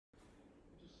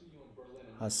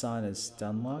Hassan is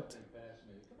stun locked.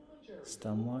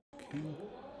 Stun lock king.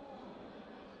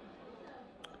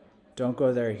 Don't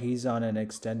go there. He's on an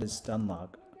extended stun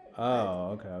lock.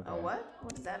 Oh, okay, okay. Oh, what?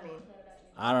 What does that mean?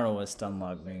 I don't know what stun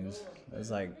lock means. It's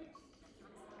like,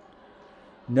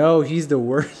 no, he's the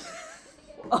worst.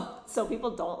 Oh, so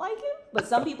people don't like him, but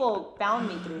some people found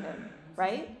me through him,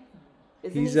 right?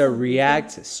 He's a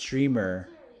React streamer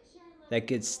that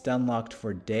gets stun locked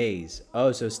for days.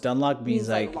 Oh, so stun lock means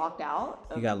like locked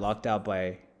out. He got locked out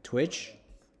by Twitch.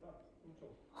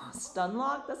 Stun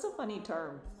lock? That's a funny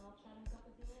term.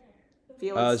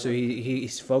 Oh, so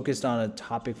he's focused on a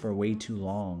topic for way too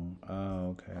long.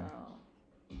 Oh, okay.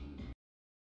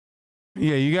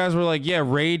 Yeah, you guys were like, yeah,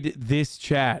 raid this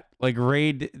chat. Like,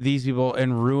 raid these people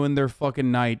and ruin their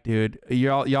fucking night, dude.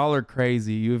 Y'all are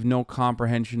crazy. You have no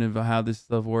comprehension of how this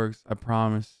stuff works. I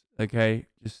promise. Okay?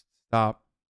 Just stop.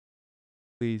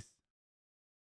 Please.